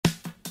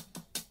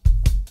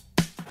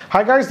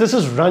Hi guys, this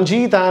is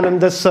Ranjit, and in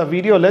this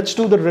video let's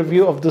do the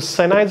review of the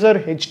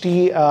Sennheiser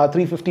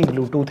HT350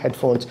 Bluetooth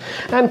headphones.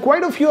 And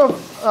quite a few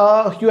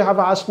of you have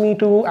asked me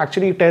to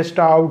actually test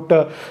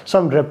out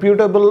some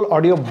reputable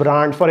audio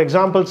brand. For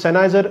example,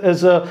 Sennheiser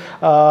is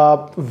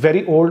a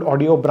very old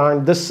audio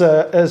brand. This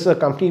is a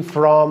company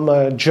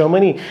from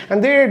Germany,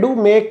 and they do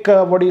make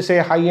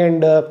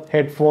high-end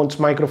headphones,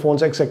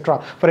 microphones,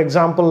 etc. For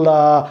example,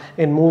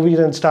 in movies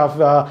and stuff,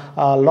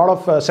 a lot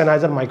of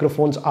Sennheiser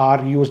microphones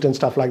are used and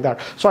stuff like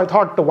that. So I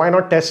thought, why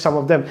not test some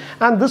of them?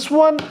 And this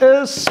one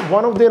is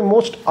one of their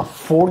most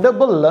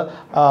affordable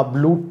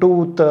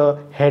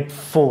Bluetooth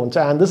headphones.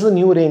 And this is a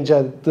new range,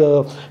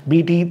 the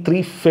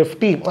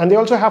BT350. And they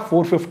also have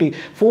 450.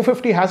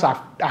 450 has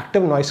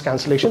active noise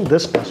cancellation.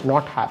 This does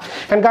not have.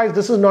 And guys,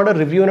 this is not a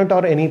review unit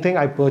or anything.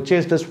 I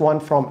purchased this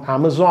one from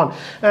Amazon.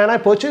 And I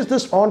purchased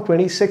this on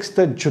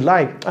 26th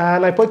July.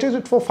 And I purchased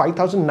it for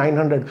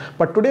 5,900.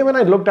 But today when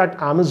I looked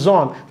at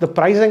Amazon, the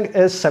pricing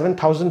is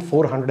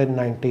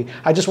 7,490.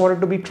 I just wanted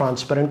to be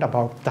transparent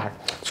about that.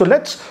 So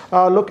let's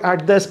look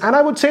at this. And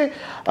I would say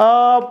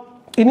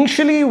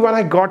initially when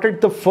I got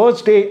it the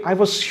first day, I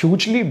was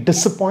hugely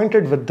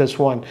disappointed with this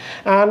one.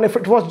 And if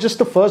it was just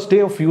the first day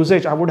of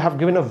usage, I would have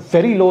given a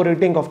very low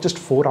rating of just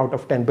 4 out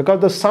of 10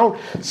 because the sound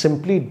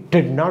simply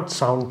did not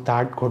sound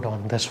that good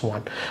on this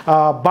one.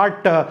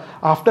 But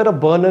after a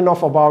burn-in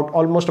of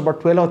almost about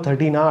 12 or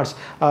 13 hours,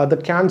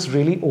 the cans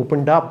really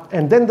opened up,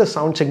 and then the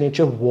sound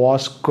signature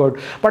was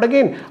good. But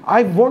again,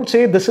 I won't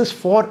say this is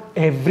for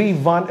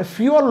everyone. If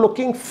you are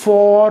looking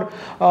for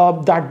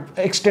that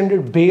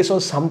extended bass or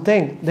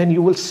something, then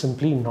you will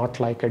simply not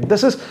like it.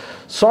 This is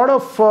sort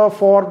of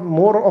for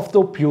more of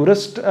the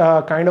purist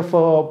kind of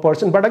a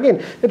person, but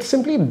again, it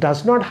simply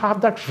does not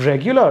have that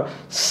regular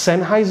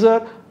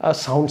Sennheiser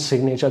sound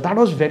signature. That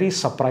was very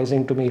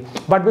surprising to me.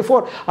 But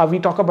before we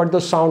talk about the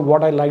sound,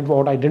 what I liked,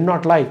 what I did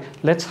not like,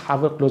 let's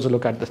have a closer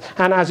look at this.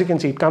 And as you can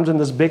see, it comes in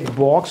this big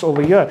box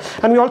over here,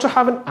 and we also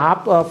have an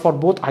app for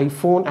both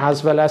iPhone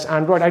as well as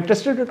Android. I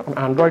tested it on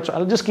Android, so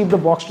I'll just keep the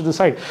box to the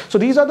side. So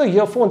these are the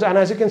earphones, and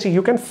as you can see,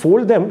 you can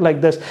fold them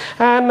like this.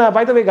 And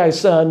by the way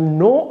guys,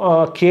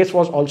 no case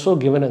was also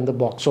given in the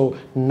box, so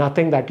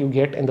nothing that you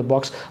get in the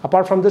box.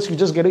 Apart from this, you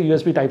just get a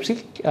USB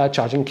Type-C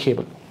charging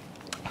cable.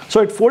 So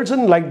it folds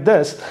in like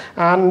this,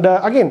 and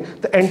again,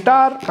 the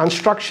entire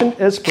construction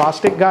is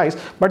plastic, guys,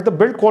 but the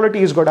build quality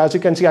is good. As you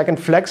can see, I can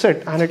flex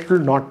it and it will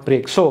not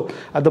break. So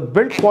the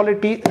build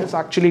quality is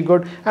actually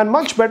good and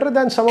much better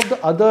than some of the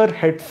other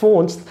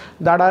headphones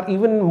that are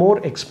even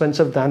more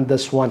expensive than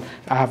this one,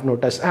 I have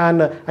noticed.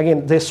 And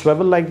again, they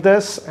swivel like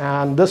this,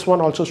 and this one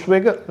also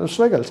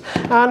swiggles.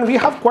 And we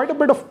have quite a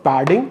bit of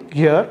padding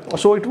here,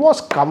 so it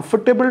was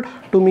comfortable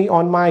to me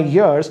on my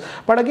ears.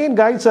 But again,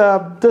 guys,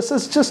 this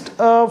is just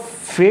a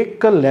fake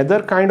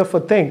leather kind of a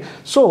thing.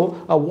 So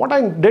what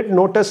I did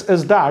notice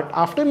is that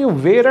after you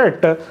wear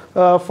it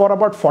for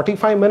about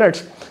 45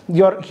 minutes,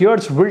 your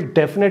ears will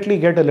definitely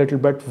get a little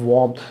bit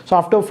warm. So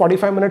after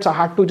 45 minutes, I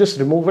had to just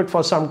remove it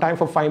for some time,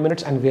 for 5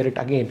 minutes, and wear it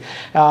again.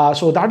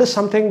 So that is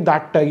something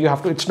that you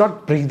have to, it's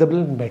not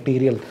breathable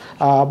material.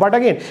 But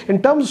again,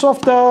 in terms of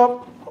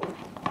the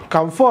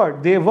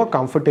comfort, they were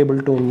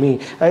comfortable to me.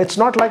 It's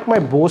not like my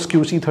Bose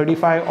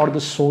QC35 or the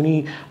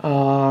Sony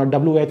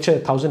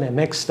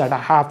WH-1000MX that I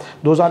have.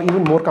 Those are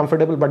even more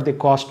comfortable, but they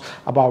cost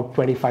about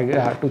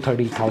 25 to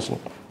 30,000.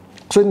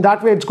 So in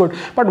that way, it's good.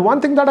 But one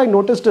thing that I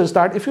noticed is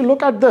that if you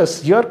look at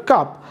this ear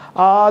cup,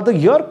 the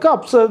ear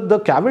cups, the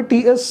cavity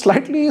is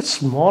slightly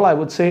small, I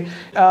would say.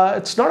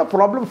 It's not a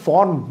problem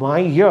for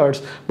my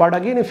ears, but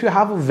again, if you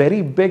have a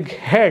very big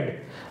head,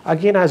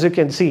 again, as you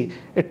can see,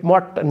 it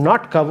might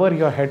not cover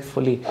your head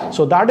fully.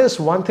 So that is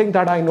one thing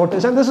that I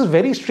noticed, and this is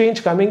very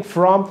strange coming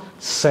from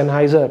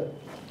Sennheiser.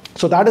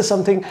 So that is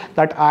something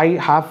that I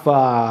have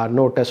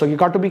noticed. So you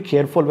got to be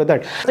careful with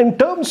that. In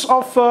terms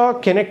of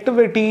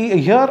connectivity,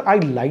 here I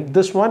like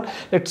this one.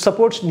 It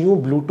supports new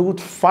Bluetooth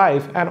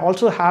 5 and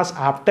also has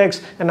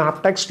APTX and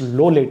APTX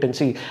low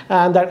latency.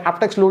 And that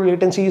APTX low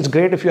latency is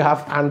great if you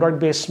have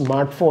Android-based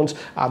smartphones.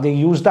 They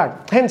use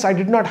that. Hence, I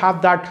did not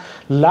have that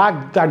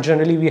lag that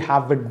generally we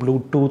have with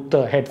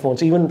Bluetooth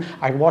headphones. Even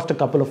I watched a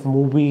couple of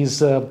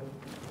movies,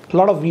 a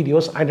lot of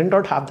videos, I did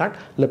not have that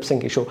lip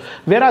sync issue.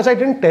 Whereas I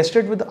didn't test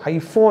it with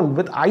iPhone.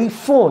 With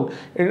iPhone,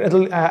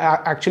 it'll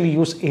actually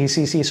use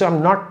ACC. So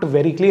I'm not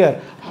very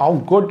clear how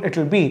good it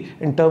will be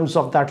in terms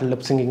of that lip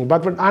syncing.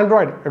 But with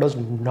Android, it was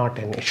not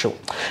an issue.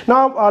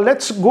 Now,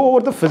 let's go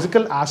over the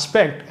physical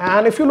aspect.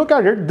 And if you look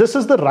at it, this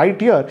is the right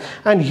ear.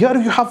 And here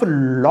you have a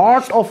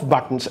lot of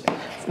buttons.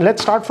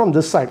 Let's start from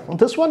this side.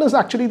 This one is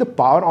actually the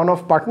power on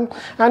off button.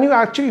 And you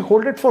actually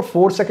hold it for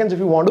 4 seconds if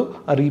you want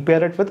to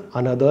repair it with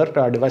another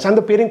device. And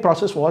the pairing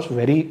process was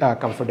very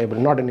comfortable,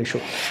 not an issue.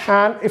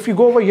 And if you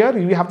go over here,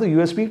 you have the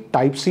USB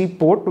Type-C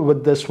port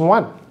with this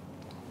one.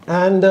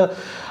 And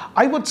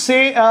I would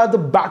say the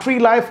battery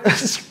life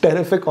is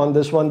terrific on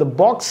this one. The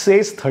box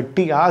says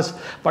 30 hours,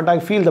 but I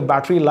feel the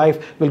battery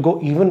life will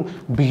go even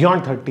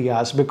beyond 30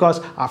 hours,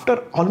 because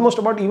after almost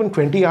about even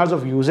 20 hours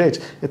of usage,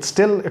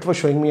 it was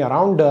showing me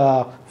around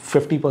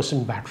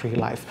 50% battery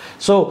life.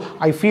 So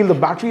I feel the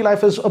battery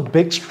life is a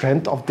big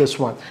strength of this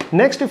one.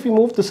 Next, if we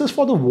move, this is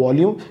for the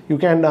volume. You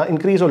can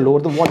increase or lower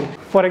the volume.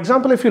 For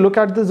example, if you look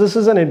at this, this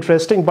is an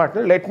interesting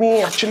button. Let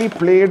me actually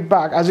play it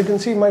back. As you can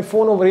see, my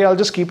phone over here, I'll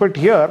just keep it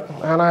here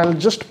and I'll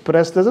just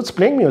press this. It's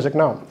playing music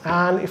now.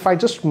 And if I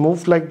just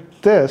move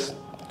like this,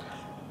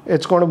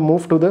 it's going to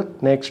move to the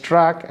next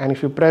track. And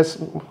if you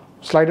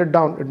slide it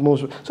down, it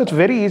moves. So it's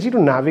very easy to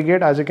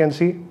navigate, as you can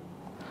see,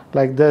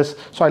 like this.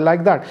 So I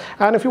like that.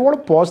 And if you want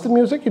to pause the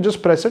music, you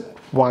just press it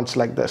once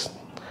like this.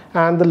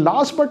 And the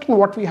last button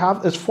what we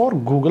have is for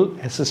Google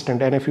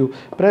Assistant, and if you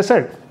press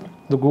it,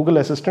 the Google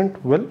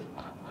Assistant will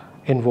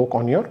invoke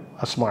on your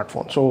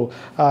smartphone. So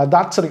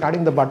that's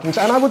regarding the buttons,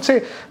 and I would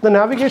say the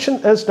navigation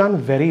is done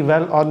very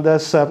well on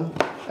this.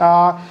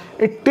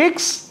 It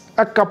takes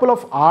a couple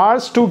of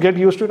hours to get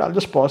used to it. I'll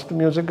just pause the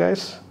music,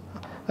 guys,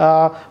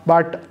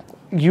 but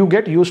you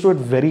get used to it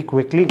very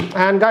quickly.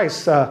 And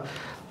guys,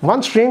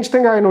 one strange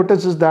thing I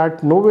noticed is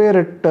that nowhere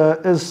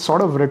it is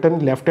sort of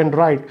written left and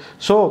right.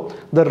 So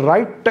the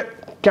right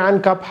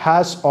can cup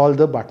has all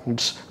the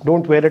buttons.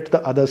 Don't wear it to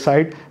the other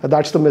side.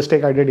 That's the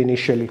mistake I did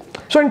initially.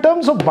 So in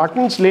terms of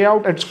buttons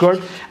layout, it's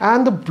good.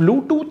 And the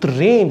Bluetooth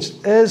range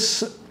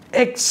is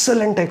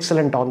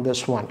excellent on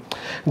this one.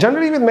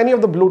 Generally with many of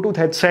the Bluetooth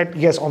headset,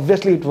 yes,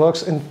 obviously it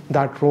works in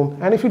that room.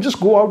 And if you just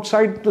go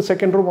outside the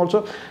second room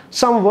also,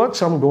 some work,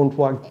 some don't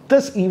work.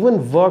 This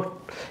even worked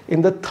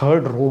in the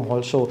third room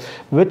also,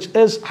 which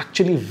is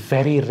actually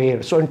very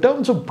rare. So in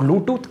terms of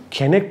Bluetooth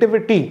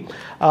connectivity,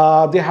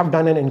 they have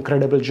done an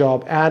incredible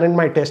job. And in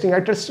my testing,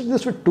 I tested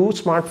this with two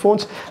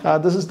smartphones.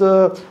 This is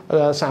the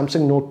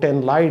Samsung Note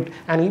 10 Lite,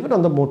 and even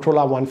on the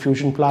Motorola One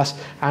Fusion Plus,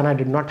 and I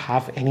did not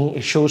have any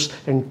issues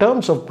in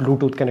terms of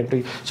Bluetooth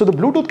connectivity. So the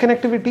Bluetooth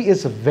connectivity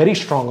is very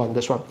strong on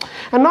this one.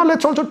 And now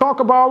let's also talk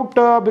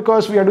about,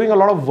 because we are doing a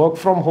lot of work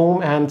from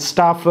home and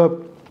stuff,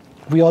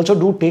 we also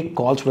do take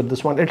calls with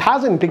this one. It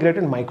has an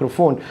integrated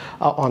microphone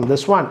on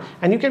this one,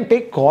 and you can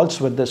take calls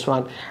with this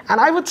one.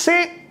 And I would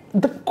say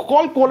the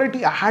call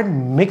quality, I had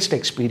mixed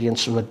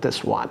experience with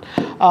this one.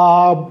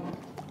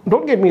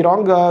 Don't get me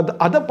wrong, the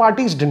other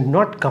parties did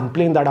not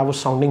complain that I was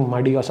sounding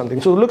muddy or something.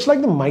 So it looks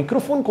like the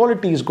microphone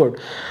quality is good.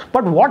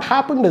 But what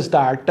happened is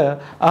that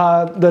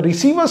the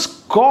receiver's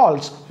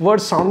calls were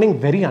sounding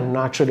very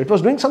unnatural. It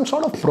was doing some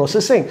sort of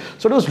processing.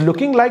 So it was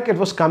looking like it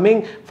was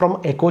coming from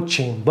echo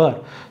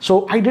chamber.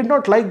 So I did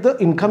not like the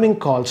incoming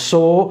calls.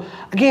 So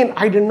again,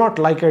 I did not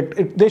like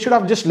it. They should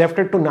have just left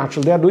it to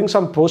natural. They are doing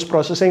some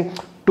post-processing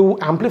to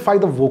amplify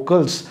the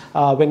vocals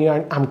when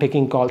I'm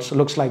taking calls.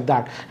 Looks like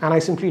that, and I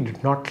simply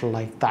did not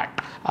like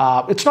that.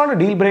 It's not a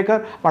deal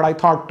breaker, but I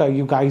thought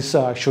you guys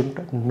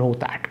should know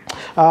that.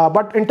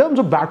 But in terms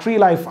of battery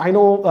life, I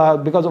know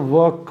because of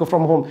work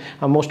from home,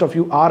 most of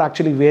you are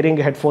actually wearing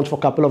headphones for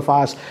a couple of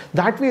hours.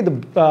 That way the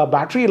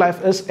battery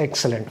life is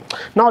excellent.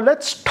 Now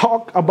let's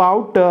talk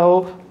about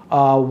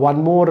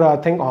one more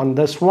thing on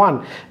this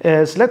one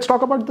is, let's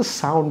talk about the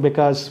sound,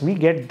 because we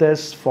get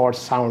this for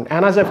sound.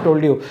 And as I've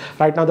told you,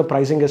 right now the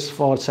pricing is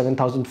for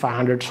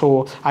 7,500.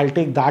 So I'll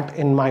take that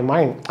in my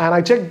mind. And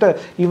I checked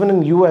even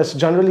in US,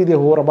 generally they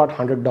hover about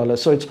 $100.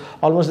 So it's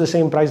almost the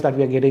same price that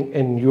we are getting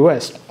in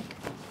US.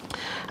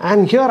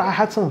 And here I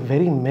had some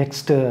very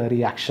mixed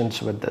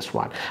reactions with this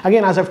one.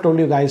 Again, as I've told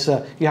you guys,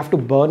 you have to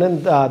burn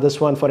in this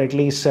one for at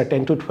least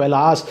 10 to 12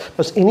 hours.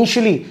 Because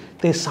initially,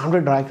 they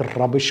sounded like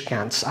rubbish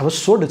cans. I was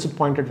so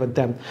disappointed with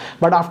them.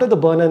 But after the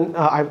burn-in,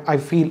 I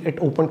feel it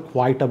opened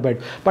quite a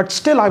bit. But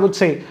still, I would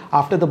say,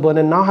 after the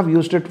burn-in, now I've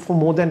used it for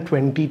more than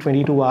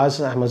 22 hours,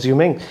 I'm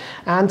assuming.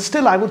 And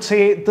still, I would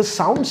say the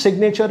sound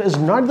signature is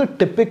not the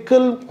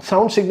typical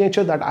sound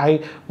signature that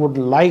I would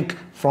like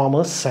from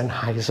a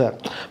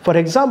Sennheiser. For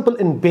example,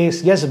 in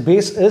bass, yes,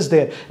 bass is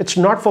there. It's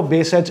not for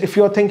bass heads. If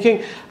you're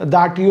thinking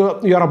that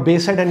you're a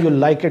bass head and you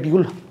like it,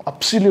 you'll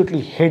absolutely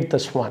hate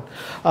this one.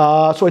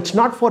 So it's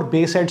not for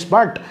bass heads,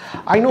 but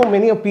I know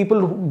many of people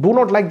who do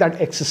not like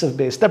that excessive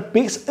bass. The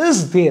bass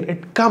is there,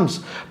 it comes,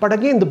 but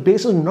again, the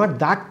bass is not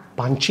that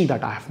punchy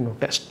that I have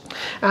noticed.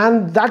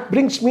 And that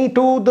brings me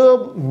to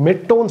the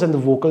mid-tones and the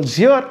vocals.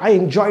 Here, I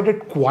enjoyed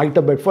it quite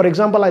a bit. For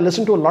example, I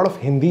listened to a lot of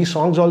Hindi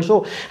songs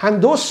also,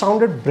 and those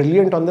sounded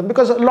brilliant on them,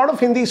 because a lot of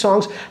Hindi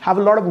songs have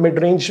a lot of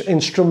mid-range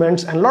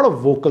instruments and a lot of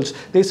vocals.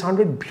 They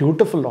sounded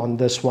beautiful on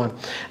this one.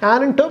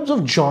 And in terms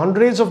of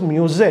genres of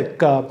music,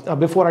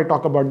 before I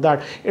talk about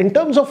that, in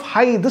terms of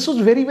high, this was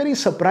very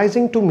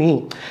surprising to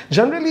me.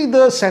 Generally,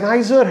 the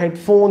Sennheiser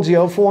headphones,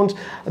 earphones,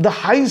 the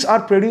highs are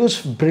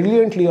produced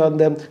brilliantly on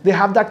them. They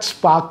have that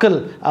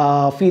sparkle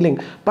feeling,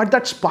 but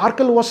that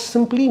sparkle was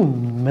simply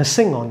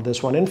missing on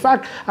this one. In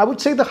fact, I would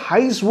say the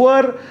highs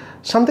were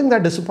something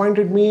that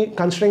disappointed me,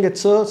 considering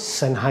it's a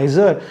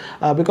Sennheiser,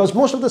 because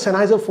most of the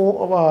Sennheiser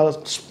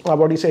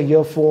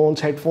earphones,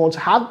 headphones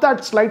have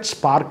that slight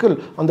sparkle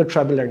on the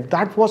treble end.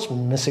 That was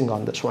missing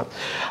on this one.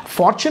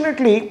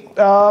 Fortunately,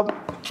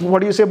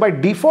 by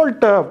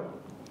default,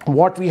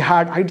 what we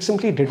had, I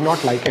simply did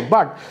not like it.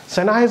 But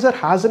Sennheiser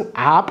has an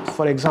app.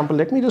 For example,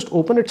 let me just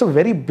open it. It's a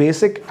very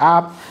basic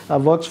app,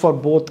 works for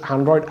both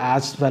Android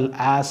as well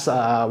as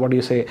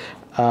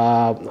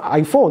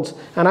iPhones.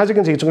 And as you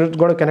can see, it's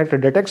going to connect. It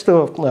detects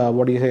the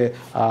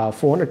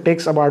phone. It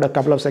takes about a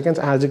couple of seconds.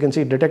 As you can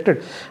see, it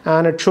detected,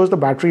 and it shows the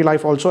battery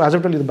life also. As I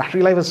told you, the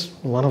battery life is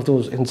one of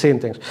those insane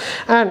things.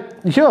 And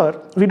here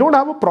we don't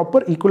have a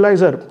proper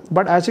equalizer,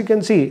 but as you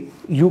can see,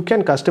 you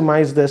can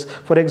customize this.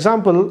 For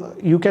example,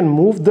 you can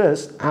move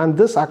this, and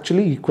this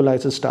actually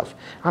equalizes stuff.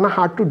 And I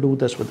had to do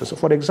this with this. So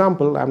for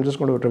example, I'm just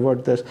going to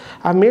revert this.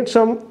 I made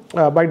some.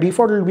 By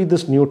default, it will be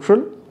this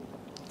neutral,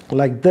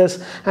 like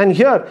this, and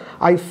here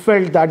I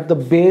felt that the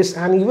bass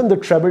and even the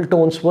treble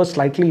tones were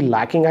slightly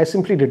lacking. I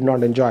simply did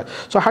not enjoy,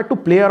 so I had to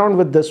play around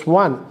with this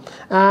one,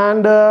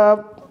 and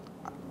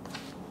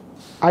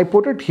I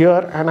put it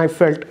here and I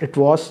felt it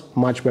was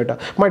much better.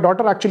 My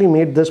daughter actually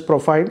made this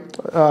profile.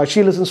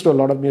 She listens to a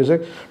lot of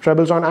music,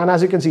 trebles on, and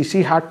as you can see,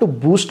 she had to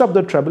boost up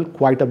the treble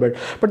quite a bit.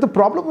 But the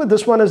problem with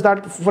this one is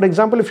that, for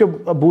example, if you're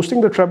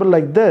boosting the treble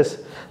like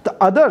this, the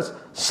others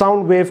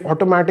sound wave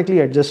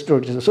automatically adjusts to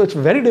it. So it's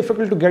very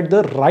difficult to get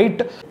the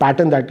right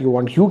pattern that you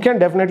want. You can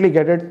definitely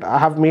get it. I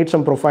have made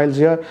some profiles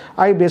here.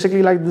 I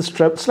basically like this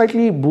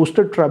slightly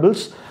boosted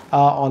trebles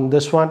on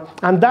this one,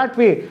 and that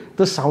way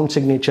the sound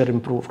signature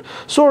improved.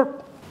 So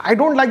I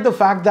don't like the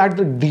fact that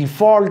the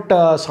default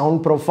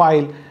sound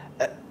profile,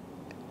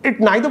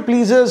 it neither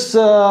pleases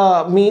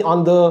me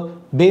on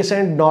the bass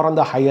end nor on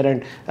the higher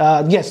end.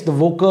 Yes, the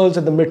vocals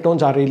and the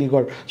midtones are really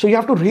good. So you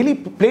have to really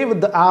play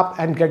with the app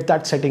and get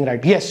that setting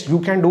right. Yes, you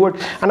can do it.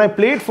 And I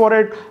played for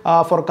it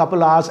for a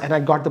couple hours and I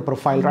got the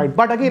profile right.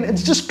 But again,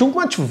 it's just too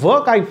much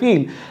work, I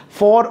feel,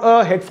 for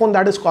a headphone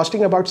that is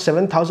costing about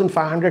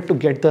 7,500 to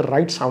get the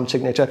right sound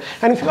signature.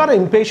 And if you are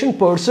an impatient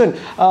person,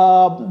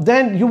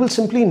 then you will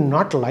simply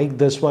not like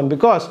this one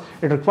because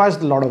it requires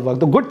a lot of work.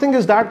 The good thing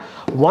is that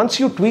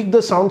once you tweak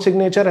the sound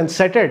signature and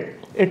set it,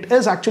 it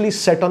is actually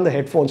set on the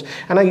headphones,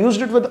 and I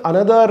used it with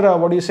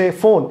another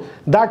phone.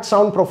 That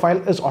sound profile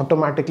is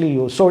automatically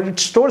used, so it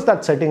stores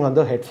that setting on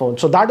the headphone.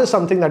 So that is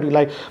something that you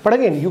like, but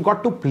again, you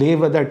got to play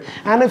with it.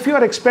 And if you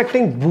are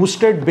expecting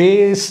boosted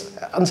bass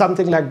and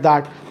something like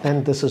that,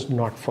 then this is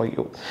not for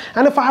you.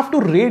 And if I have to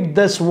rate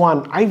this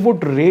one, I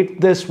would rate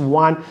this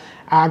one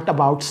at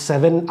about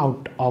 7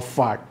 out of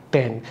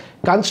 10,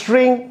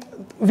 considering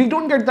we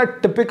don't get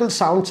that typical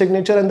sound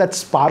signature and that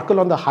sparkle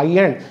on the high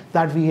end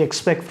that we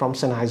expect from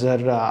Sennheiser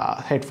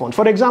headphones.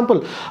 For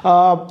example,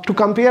 to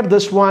compare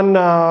this one,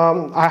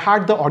 I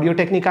had the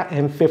Audio-Technica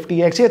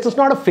M50X. Yes, it's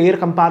not a fair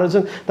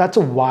comparison. That's a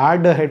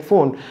wired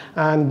headphone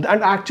and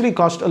actually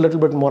cost a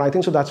little bit more. I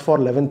think so that's for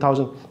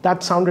 11,000.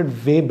 That sounded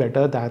way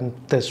better than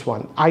this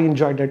one. I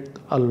enjoyed it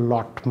a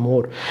lot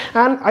more.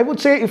 And I would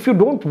say if you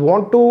don't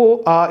want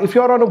to, if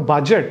you're on a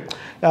budget,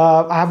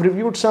 I have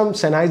reviewed some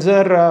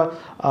Sennheiser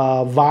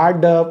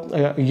wired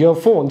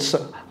earphones.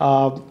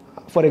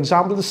 For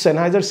example, the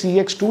Sennheiser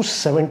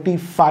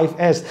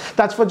CX275S,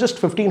 that's for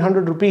just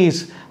 1,500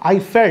 rupees. I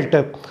felt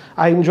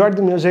I enjoyed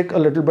the music a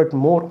little bit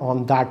more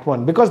on that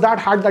one because that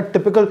had that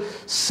typical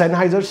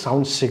Sennheiser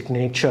sound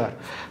signature.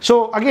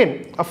 So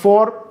again,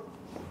 for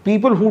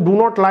people who do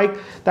not like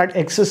that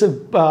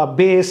excessive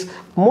bass,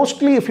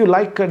 mostly if you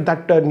like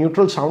that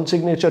neutral sound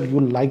signature, you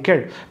like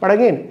it. But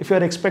again, if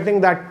you're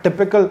expecting that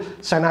typical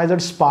Sennheiser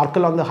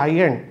sparkle on the high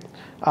end,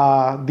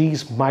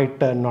 these might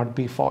not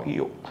be for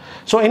you.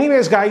 So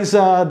anyways guys,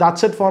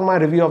 that's it for my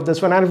review of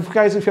this one. And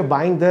if you're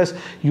buying this,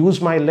 use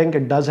my link.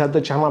 It does help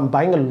the channel. I'm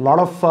buying a lot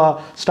of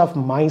stuff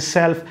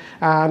myself,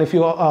 and if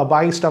you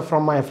buy stuff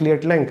from my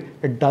affiliate link,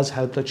 it does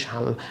help the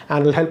channel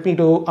and will help me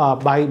to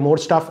buy more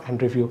stuff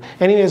and review.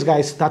 Anyways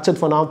guys, that's it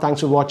for now. Thanks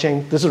for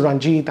watching. This is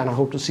Ranjit and I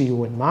hope to see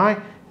you in my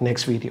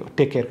next video.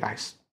 Take care guys.